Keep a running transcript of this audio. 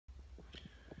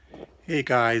Hey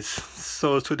guys,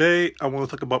 so today I want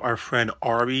to talk about our friend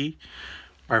Ari.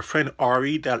 My friend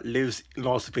Ari that lives in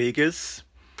Las Vegas.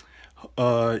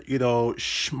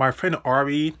 My friend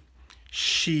Ari,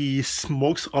 she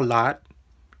smokes a lot.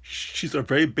 She's a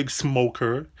very big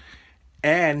smoker,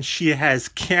 and she has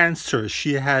cancer.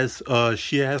 She has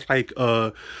like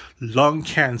lung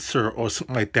cancer or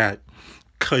something like that,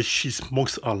 cause she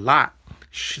smokes a lot.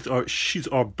 She's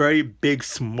a very big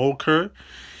smoker.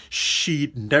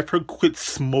 She never quit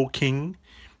smoking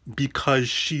because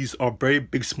she's a very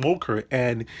big smoker,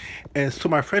 and so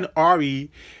my friend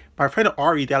Ari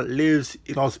that lives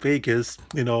in Las Vegas,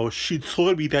 she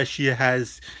told me that she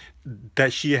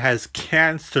has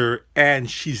cancer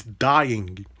and she's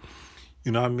dying.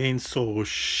 You know what I mean? So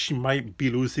she might be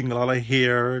losing a lot of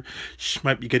hair. She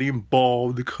might be getting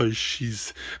bald because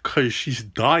she's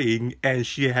dying and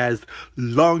she has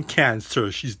lung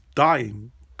cancer. She's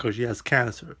dying because she has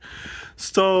cancer.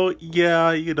 So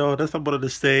yeah, that's what I wanted to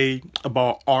say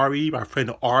about Ari, my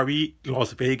friend Ari in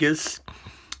Las Vegas.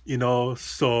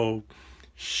 So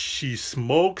she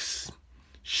smokes.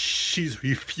 She's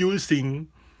refusing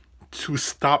to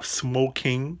stop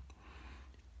smoking,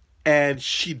 and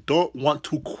she don't want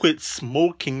to quit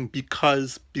smoking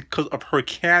because of her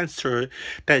cancer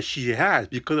that she has,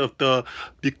 because of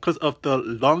the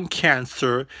lung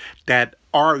cancer that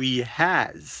Ari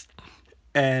has.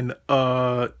 And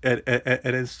so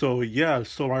yeah,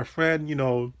 so my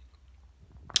friend,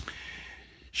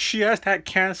 she has that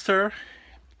cancer,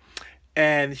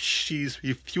 and she's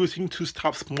refusing to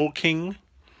stop smoking.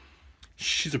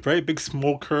 She's a very big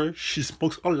smoker. She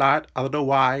smokes a lot. I don't know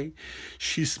why.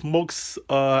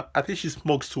 I think she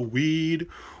smokes weed,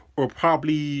 or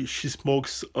probably she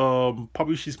smokes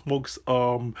marijuana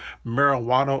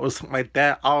or something like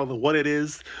that. I don't know what it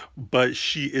is, but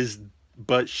she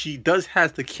does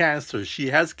has the cancer. She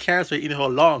has cancer in her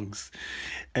lungs.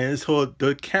 And so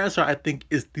the cancer, I think,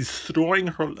 is destroying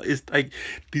her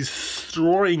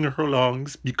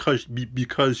lungs because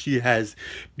she has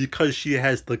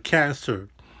the cancer.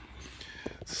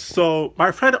 So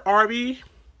my friend Arby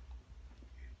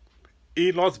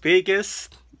in Las Vegas,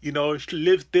 she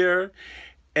lives there,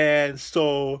 and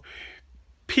so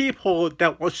people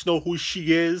that want to know who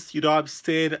she is, what I'm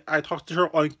saying, I talk to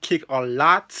her on Kick a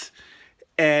lot.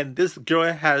 And this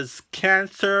girl has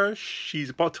cancer. She's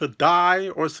about to die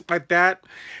or something like that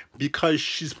because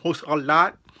she smokes a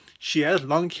lot. She has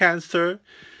lung cancer,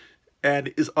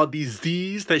 and it's a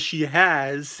disease that she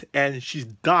has, and she's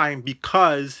dying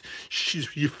because she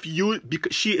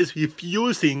is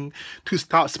refusing to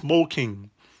stop smoking.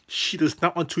 She does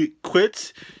not want to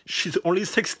quit. She's only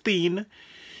 16.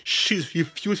 She's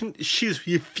refusing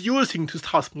to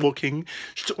stop smoking.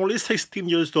 She's only 16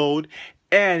 years old,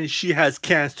 and she has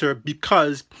cancer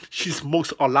because she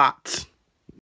smokes a lot.